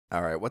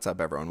All right, what's up,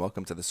 everyone?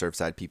 Welcome to the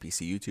Surfside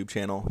PPC YouTube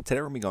channel.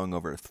 Today, we're going to be going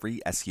over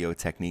 3 SEO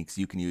techniques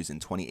you can use in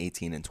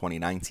 2018 and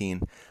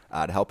 2019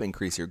 to help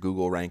increase your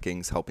Google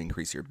rankings, help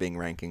increase your Bing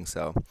rankings.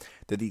 So,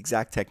 they're the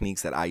exact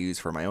techniques that I use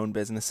for my own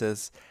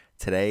businesses.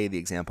 Today, the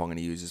example I'm going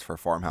to use is for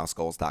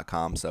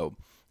farmhousegoals.com. So,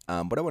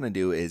 what I want to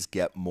do is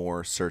get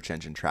more search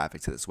engine traffic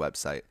to this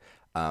website.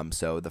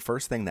 So, the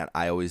first thing that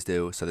I always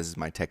do, so this is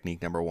my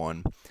technique number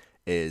 1,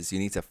 is you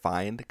need to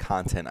find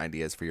content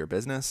ideas for your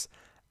business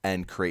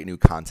and create new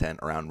content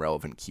around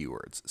relevant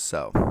keywords.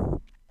 So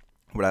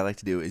what I like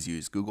to do is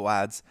use Google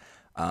Ads,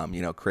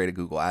 create a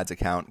Google Ads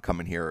account, come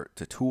in here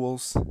to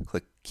Tools,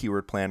 click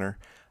Keyword Planner.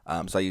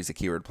 So I use the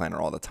Keyword Planner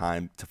all the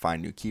time to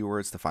find new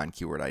keywords, to find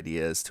keyword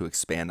ideas, to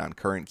expand on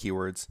current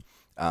keywords.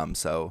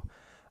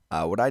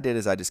 What I did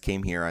is I just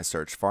came here, I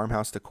searched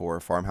farmhouse decor,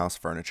 farmhouse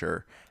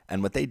furniture,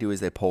 and what they do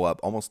is they pull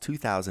up almost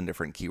 2,000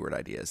 different keyword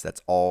ideas.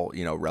 That's all,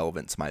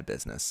 relevant to my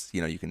business.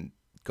 You can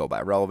go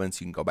by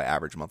relevance, you can go by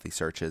average monthly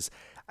searches.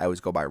 I always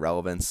go by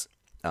relevance.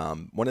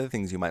 One of the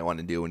things you might want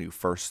to do when you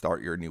first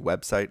start your new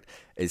website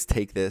is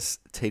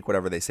take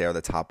whatever they say are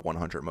the top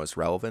 100 most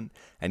relevant,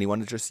 and you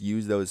want to just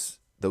use those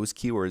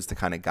keywords to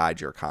kind of guide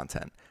your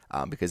content,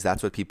 because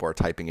that's what people are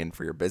typing in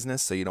for your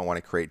business. So you don't want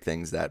to create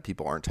things that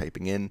people aren't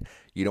typing in.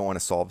 You don't want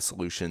to solve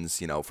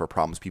solutions, for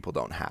problems people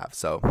don't have.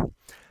 So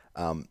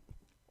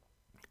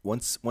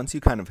once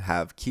you kind of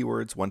have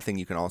keywords, one thing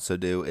you can also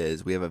do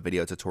is we have a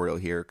video tutorial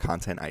here,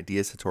 content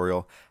ideas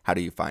tutorial. How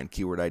do you find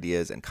keyword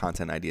ideas and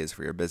content ideas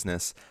for your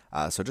business?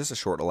 So just a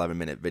short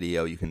 11-minute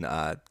video. You can,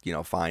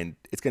 find,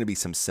 it's going to be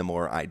some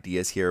similar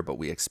ideas here, but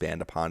we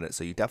expand upon it.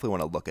 So you definitely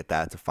want to look at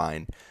that to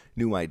find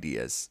new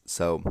ideas.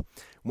 So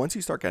once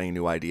you start getting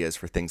new ideas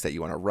for things that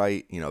you want to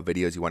write,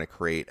 videos you want to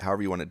create,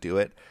 however you want to do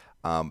it,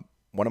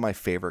 one of my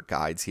favorite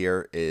guides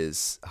here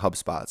is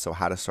HubSpot. So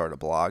how to start a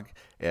blog.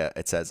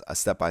 It says a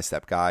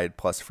step-by-step guide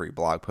plus free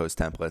blog post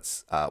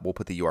templates. We'll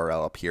put the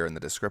URL up here in the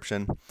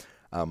description.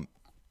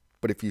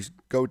 But if you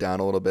go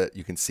down a little bit,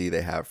 you can see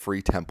they have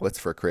free templates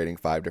for creating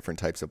 5 different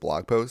types of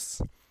blog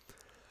posts.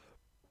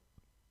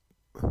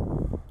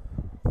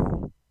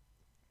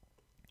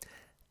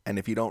 And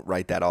if you don't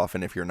write that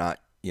often, if you're not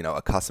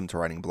accustomed to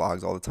writing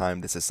blogs all the time,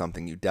 this is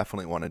something you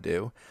definitely want to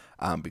do,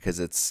 because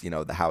it's,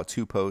 the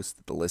how-to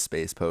post, the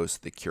list-based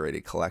post, the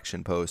curated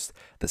collection post,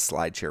 the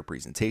SlideShare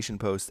presentation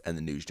post, and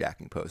the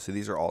newsjacking post. So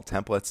these are all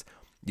templates.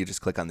 You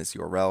just click on this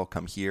URL,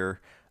 come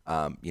here,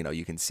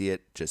 you can see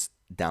it, just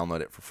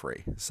download it for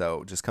free.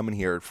 So just come in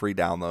here, free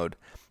download.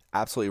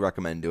 Absolutely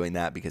recommend doing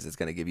that because it's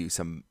going to give you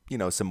some,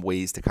 some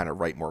ways to kind of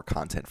write more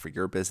content for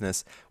your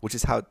business, which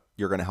is how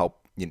you're going to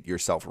help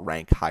yourself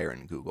rank higher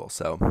in Google.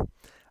 So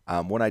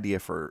one idea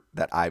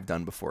that I've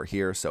done before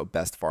here, so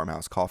best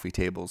farmhouse coffee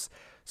tables.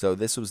 So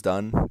this was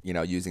done,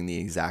 using the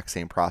exact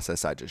same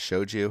process I just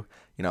showed you.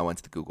 I went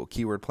to the Google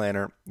Keyword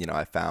Planner.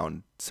 I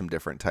found some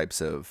different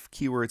types of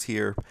keywords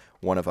here.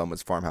 One of them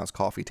was farmhouse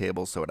coffee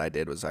tables. So what I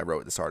did was I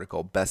wrote this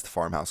article, best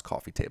farmhouse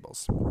coffee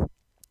tables.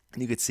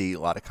 And you could see a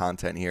lot of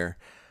content here.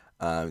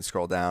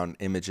 Scroll down,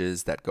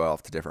 images that go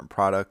off to different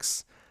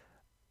products,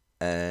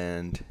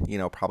 and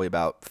probably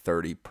about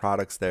 30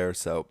 products there.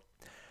 So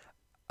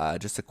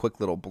just a quick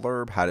little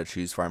blurb, how to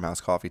choose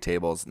farmhouse coffee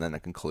tables, and then a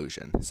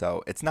conclusion.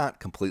 So it's not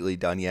completely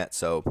done yet.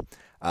 So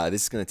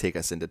this is going to take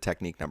us into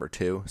technique number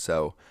 2.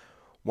 So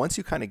once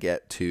you kind of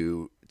get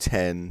to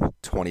 10,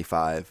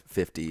 25,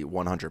 50,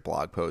 100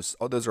 blog posts,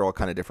 those are all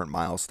kind of different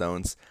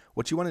milestones.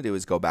 What you want to do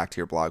is go back to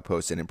your blog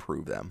posts and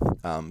improve them.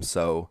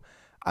 So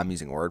I'm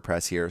using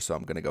WordPress here, so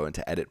I'm going to go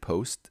into edit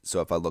post.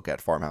 So if I look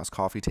at farmhouse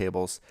coffee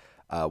tables,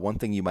 one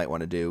thing you might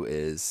want to do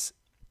is,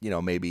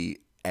 maybe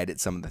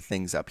edit some of the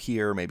things up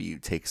here. Maybe I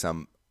take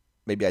some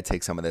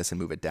of this and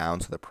move it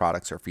down so the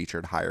products are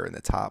featured higher in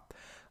the top.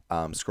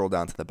 Scroll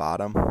down to the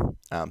bottom.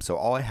 So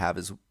all I have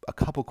is a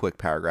couple quick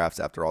paragraphs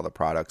after all the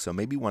products. So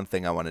maybe one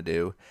thing I want to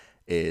do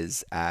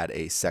is add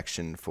a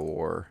section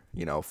for,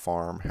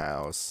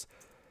 farmhouse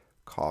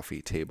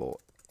coffee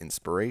table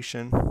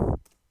inspiration.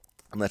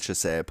 And let's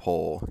just say I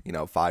pull,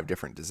 5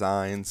 different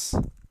designs,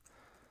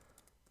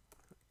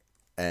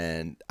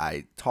 and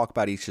I talk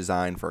about each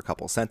design for a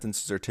couple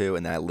sentences or 2,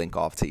 and then I link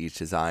off to each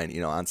design,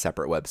 on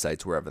separate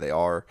websites, wherever they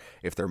are.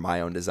 If they're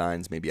my own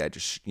designs, maybe I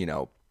just,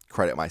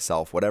 credit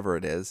myself, whatever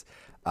it is.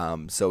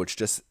 So it's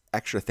just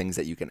extra things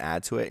that you can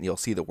add to it, and you'll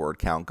see the word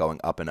count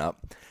going up and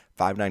up.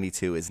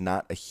 592 is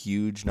not a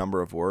huge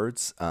number of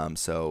words.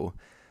 So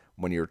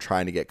when you're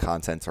trying to get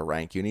content to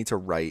rank, you need to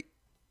write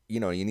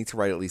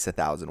at least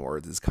 1,000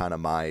 words is kind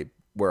of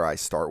where I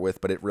start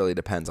with, but it really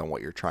depends on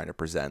what you're trying to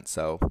present.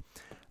 So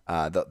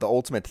the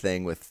ultimate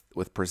thing with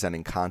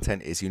presenting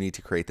content is you need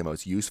to create the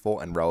most useful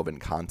and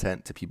relevant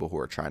content to people who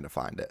are trying to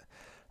find it.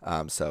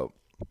 So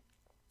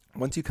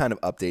once you kind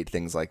of update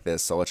things like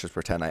this, so let's just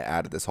pretend I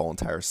added this whole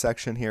entire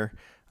section here.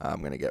 I'm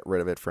going to get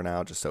rid of it for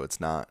now just so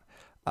it's not.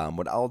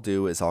 What I'll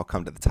do is I'll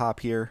come to the top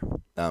here.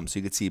 So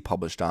you can see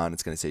published on,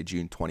 it's going to say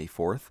June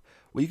 24th.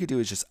 what you could do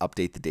is just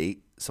update the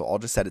date. So I'll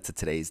just set it to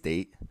today's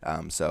date,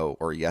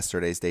 or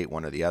yesterday's date,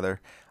 one or the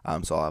other.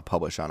 So I'll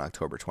publish on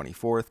October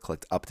 24th,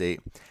 click update,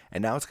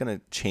 and now it's going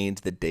to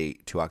change the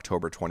date to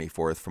October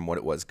 24th from what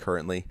it was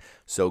currently.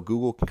 So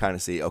Google can kind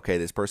of see, okay,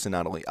 this person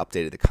not only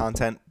updated the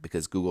content,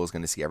 because Google is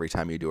going to see every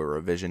time you do a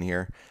revision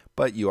here,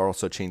 but you are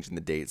also changing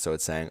the date. So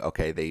it's saying,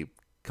 okay, they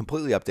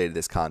completely updated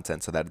this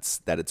content so that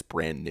it's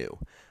brand new.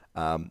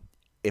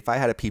 If I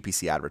had a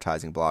PPC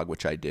advertising blog,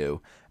 which I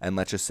do, and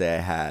let's just say I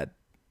had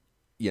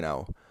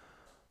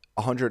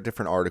 100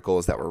 different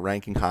articles that were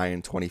ranking high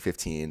in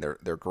 2015.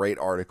 They're great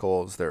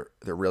articles. They're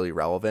really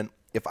relevant.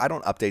 If I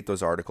don't update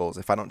those articles,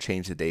 if I don't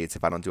change the dates,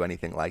 if I don't do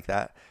anything like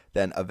that,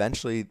 then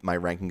eventually my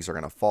rankings are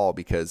going to fall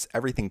because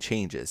everything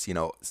changes.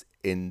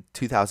 In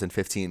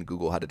 2015,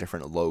 Google had a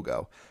different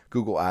logo.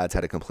 Google Ads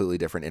had a completely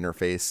different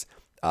interface.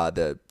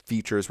 The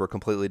features were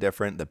completely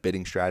different. The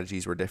bidding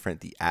strategies were different.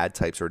 The ad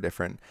types were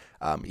different.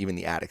 Even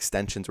the ad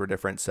extensions were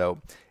different.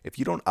 So if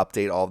you don't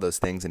update all those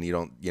things and you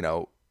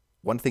don't,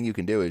 one thing you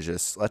can do is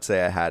just, let's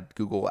say I had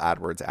Google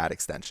AdWords ad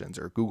extensions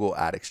or Google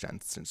ad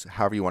extensions,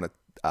 however you want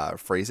to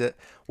phrase it.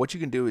 What you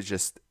can do is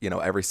just,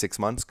 every 6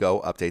 months,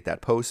 go update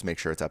that post, make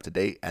sure it's up to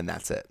date, and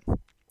that's it.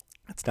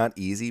 It's not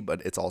easy, but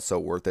it's also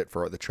worth it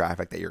for the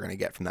traffic that you're going to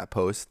get from that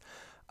post.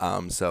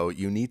 So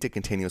you need to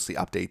continuously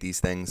update these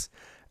things.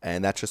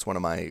 And that's just one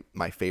of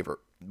my favorite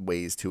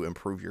ways to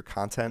improve your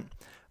content.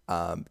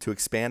 To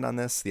expand on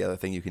this, the other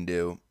thing you can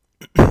do,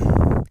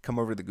 come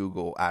over to the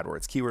Google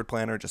AdWords keyword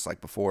planner, just like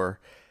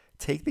before.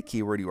 Take the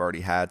keyword you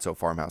already had, so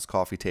farmhouse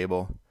coffee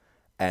table,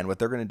 and what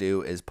they're going to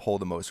do is pull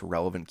the most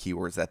relevant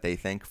keywords that they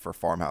think for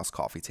farmhouse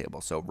coffee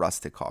table. So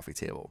rustic coffee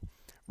table,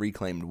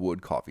 reclaimed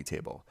wood coffee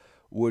table,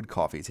 wood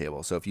coffee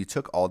table. So if you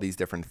took all these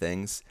different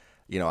things,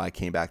 I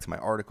came back to my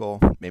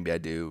article, maybe I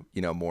do,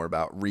 more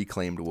about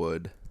reclaimed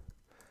wood,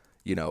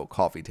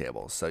 coffee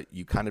tables. So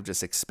you kind of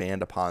just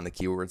expand upon the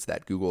keywords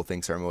that Google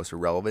thinks are most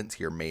relevant to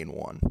your main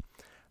one.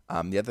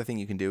 The other thing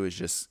you can do is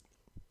just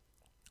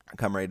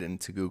come right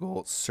into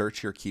Google,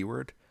 search your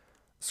keyword,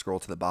 scroll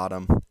to the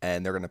bottom,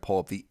 and they're going to pull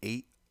up the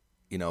 8,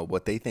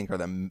 what they think are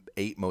the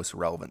 8 most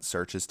relevant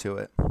searches to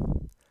it.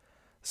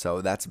 So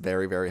that's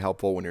very, very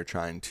helpful when you're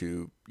trying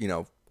to,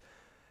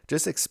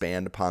 just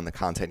expand upon the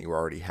content you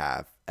already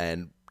have.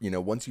 And,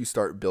 once you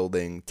start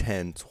building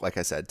 10, like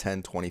I said,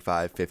 10,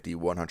 25, 50,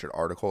 100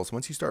 articles,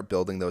 once you start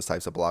building those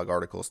types of blog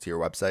articles to your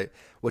website,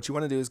 what you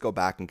want to do is go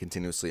back and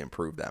continuously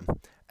improve them.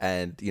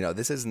 And,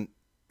 this isn't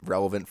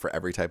relevant for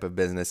every type of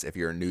business. If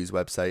you're a news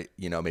website,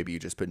 maybe you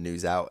just put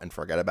news out and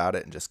forget about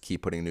it and just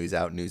keep putting news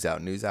out, news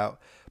out, news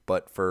out.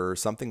 But for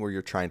something where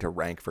you're trying to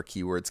rank for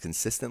keywords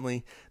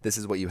consistently, this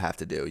is what you have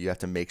to do. You have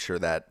to make sure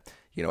that,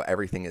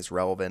 everything is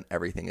relevant,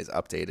 everything is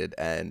updated,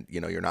 and,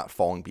 you're not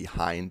falling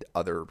behind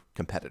other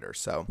competitors.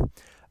 So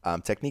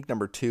technique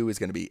number 2 is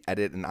going to be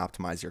edit and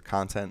optimize your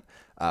content,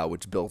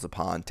 which builds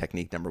upon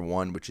technique number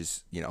 1, which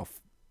is,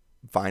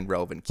 find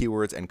relevant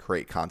keywords and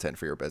create content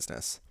for your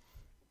business.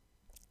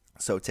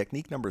 So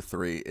technique number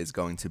 3 is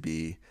going to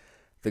be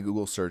the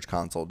Google Search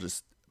Console,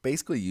 just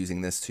basically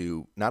using this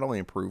to not only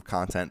improve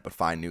content, but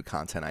find new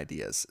content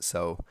ideas.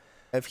 So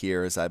I have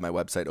here is I have my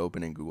website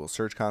open in Google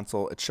Search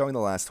Console. It's showing the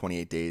last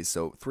 28 days,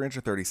 so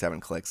 337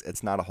 clicks.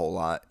 It's not a whole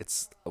lot.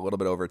 It's a little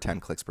bit over 10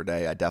 clicks per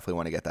day. I definitely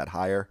want to get that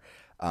higher.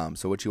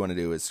 So what you want to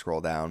do is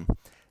scroll down.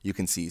 You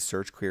can see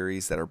search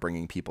queries that are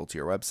bringing people to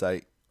your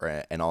website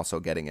and also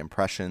getting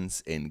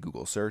impressions in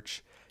Google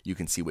Search. You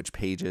can see which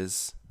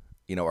pages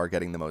are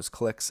getting the most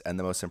clicks and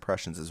the most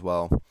impressions as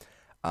well.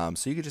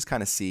 So you can just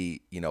kind of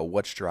see,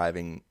 what's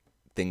driving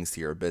things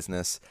to your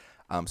business.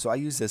 So I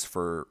use this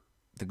for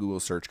the Google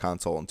Search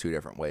Console in 2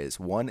 different ways.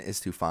 One is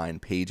to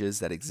find pages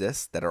that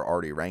exist that are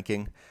already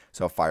ranking.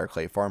 So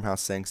Fireclay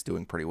Farmhouse Sinks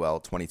doing pretty well,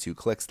 22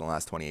 clicks in the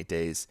last 28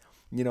 days.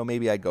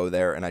 Maybe I go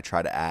there and I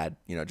try to add,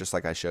 just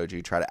like I showed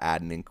you, try to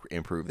add and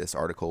improve this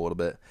article a little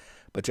bit.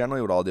 But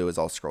generally what I'll do is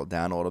I'll scroll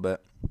down a little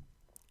bit.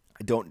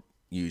 I don't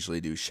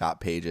usually do shop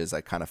pages.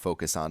 I kind of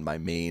focus on my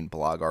main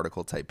blog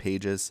article type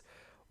pages.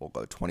 We'll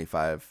go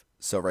 25.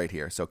 So right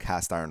here, so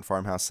cast iron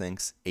farmhouse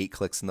sinks, 8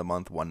 clicks in the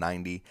month,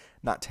 190,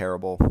 not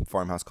terrible.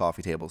 Farmhouse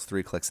coffee tables,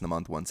 3 clicks in the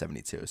month,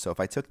 172. So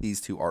if I took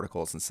these 2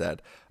 articles and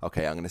said,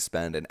 okay, I'm going to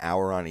spend an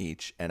hour on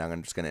each and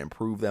I'm just going to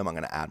improve them. I'm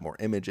going to add more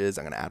images.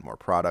 I'm going to add more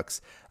products.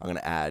 I'm going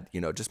to add,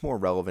 just more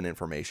relevant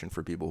information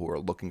for people who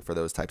are looking for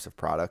those types of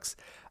products.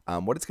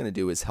 What it's going to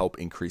do is help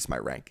increase my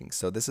rankings.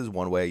 So this is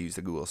one way I use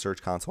the Google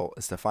Search Console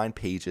is to find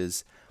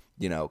pages,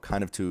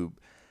 kind of to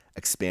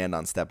expand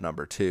on step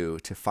number 2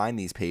 to find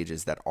these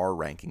pages that are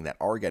ranking, that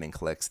are getting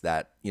clicks,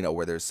 that,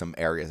 where there's some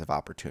areas of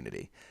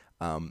opportunity.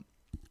 The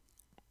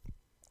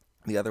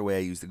other way I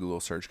use the Google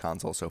Search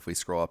Console, so if we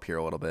scroll up here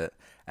a little bit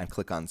and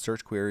click on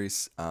search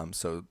queries,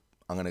 so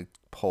I'm going to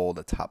pull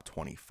the top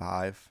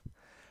 25.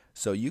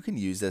 So you can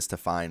use this to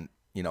find,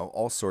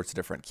 all sorts of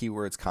different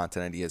keywords,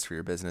 content ideas for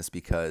your business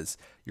because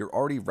you're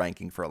already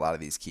ranking for a lot of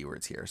these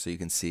keywords here. So you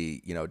can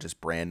see, just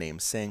brand name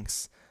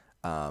sinks,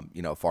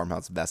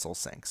 farmhouse vessel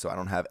sink. So I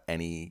don't have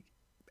any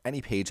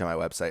page on my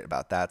website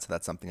about that. So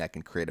that's something I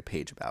can create a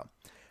page about.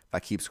 If I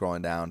keep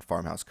scrolling down,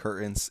 farmhouse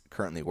curtains,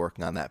 currently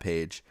working on that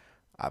page.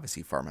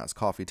 Obviously, farmhouse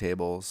coffee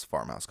tables,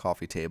 farmhouse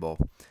coffee table.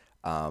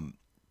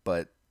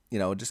 But,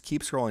 just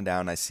keep scrolling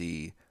down. I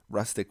see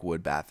rustic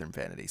wood bathroom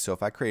vanity. So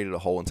if I created a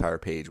whole entire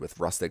page with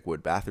rustic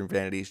wood bathroom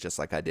vanities, just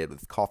like I did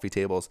with coffee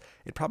tables,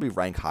 it'd probably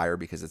rank higher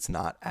because it's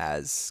not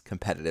as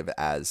competitive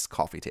as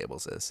coffee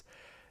tables is.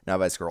 Now,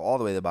 if I scroll all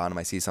the way to the bottom,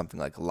 I see something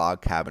like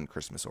log cabin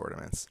Christmas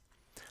ornaments.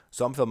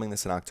 So I'm filming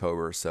this in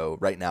October. So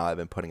right now I've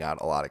been putting out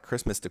a lot of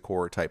Christmas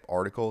decor type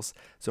articles.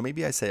 So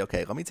maybe I say,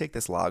 okay, let me take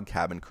this log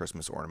cabin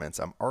Christmas ornaments.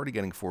 I'm already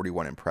getting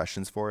 41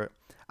 impressions for it.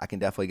 I can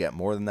definitely get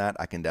more than that.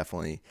 I can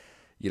definitely,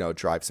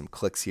 drive some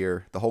clicks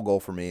here. The whole goal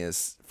for me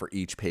is for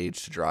each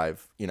page to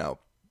drive,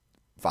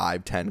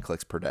 5-10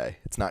 clicks per day.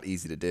 It's not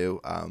easy to do,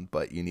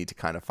 but you need to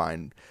kind of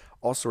find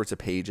all sorts of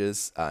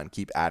pages and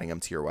keep adding them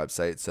to your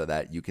website so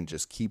that you can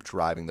just keep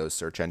driving those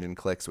search engine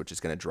clicks, which is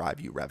going to drive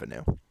you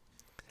revenue.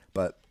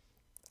 But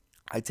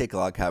I take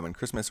log cabin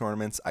Christmas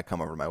ornaments. I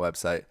come over to my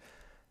website,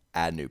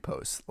 add new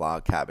posts,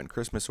 log cabin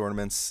Christmas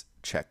ornaments,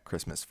 check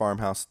Christmas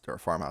farmhouse or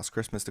farmhouse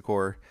Christmas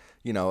decor.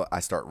 I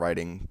start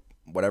writing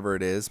whatever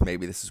it is.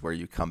 Maybe this is where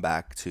you come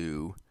back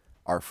to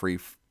our 5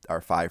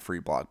 free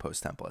blog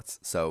post templates.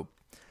 So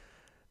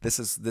this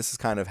is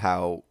kind of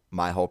how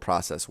my whole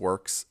process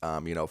works.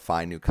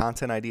 Find new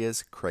content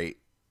ideas, create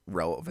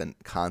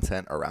relevant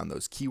content around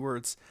those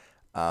keywords,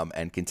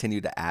 and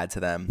continue to add to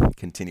them,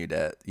 continue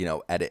to,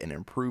 edit and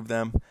improve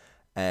them.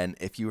 And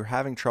if you're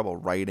having trouble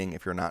writing,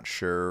 if you're not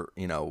sure,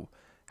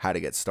 how to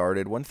get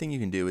started, one thing you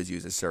can do is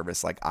use a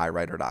service like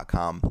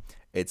iWriter.com.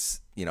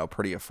 It's,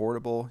 pretty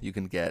affordable. You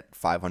can get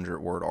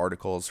 500-word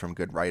articles from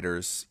good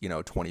writers,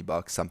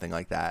 $20, something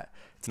like that.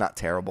 It's not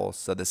terrible.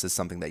 So this is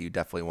something that you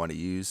definitely want to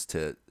use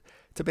to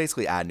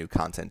basically add new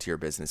content to your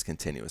business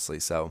continuously.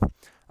 So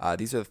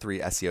these are the 3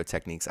 SEO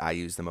techniques I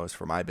use the most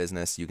for my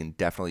business. You can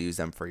definitely use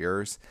them for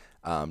yours.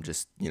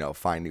 Just,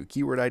 find new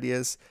keyword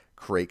ideas,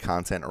 create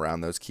content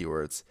around those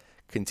keywords,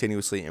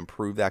 continuously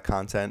improve that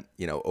content,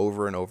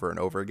 over and over and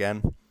over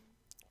again.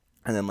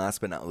 And then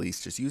last but not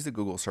least, just use the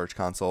Google Search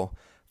Console,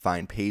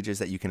 find pages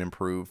that you can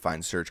improve,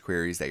 find search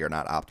queries that you're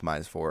not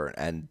optimized for,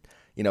 and,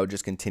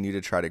 just continue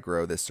to try to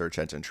grow this search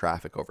engine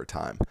traffic over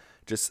time.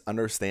 Just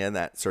understand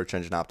that search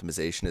engine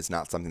optimization is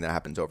not something that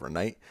happens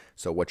overnight.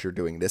 So what you're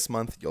doing this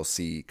month, you'll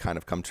see kind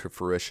of come to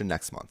fruition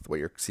next month. What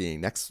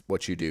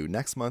you do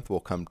next month will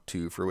come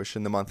to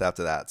fruition the month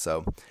after that.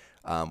 So,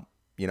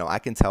 I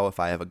can tell if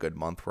I have a good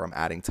month where I'm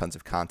adding tons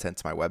of content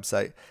to my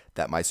website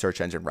that my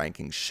search engine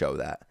rankings show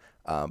that.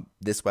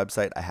 This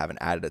website, I haven't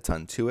added a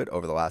ton to it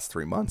over the last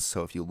 3 months.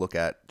 So if you look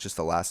at just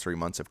the last 3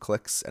 months of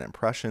clicks and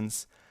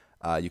impressions,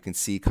 you can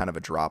see kind of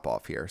a drop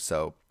off here.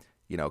 So,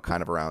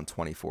 kind of around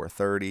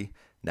 2430,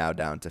 now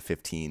down to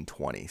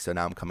 1520. So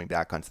now I'm coming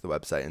back onto the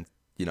website and,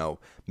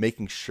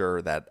 making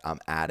sure that I'm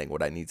adding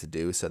what I need to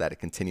do so that it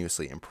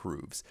continuously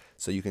improves.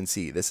 So you can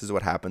see this is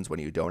what happens when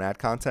you don't add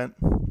content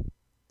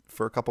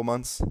for a couple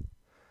months.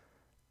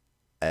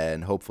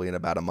 And hopefully in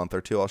about a month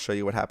or two, I'll show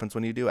you what happens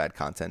when you do add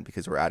content,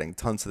 because we're adding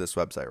tons to this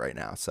website right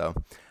now. So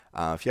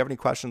if you have any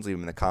questions, leave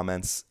them in the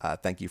comments.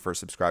 Thank you for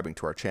subscribing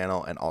to our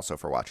channel and also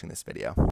for watching this video.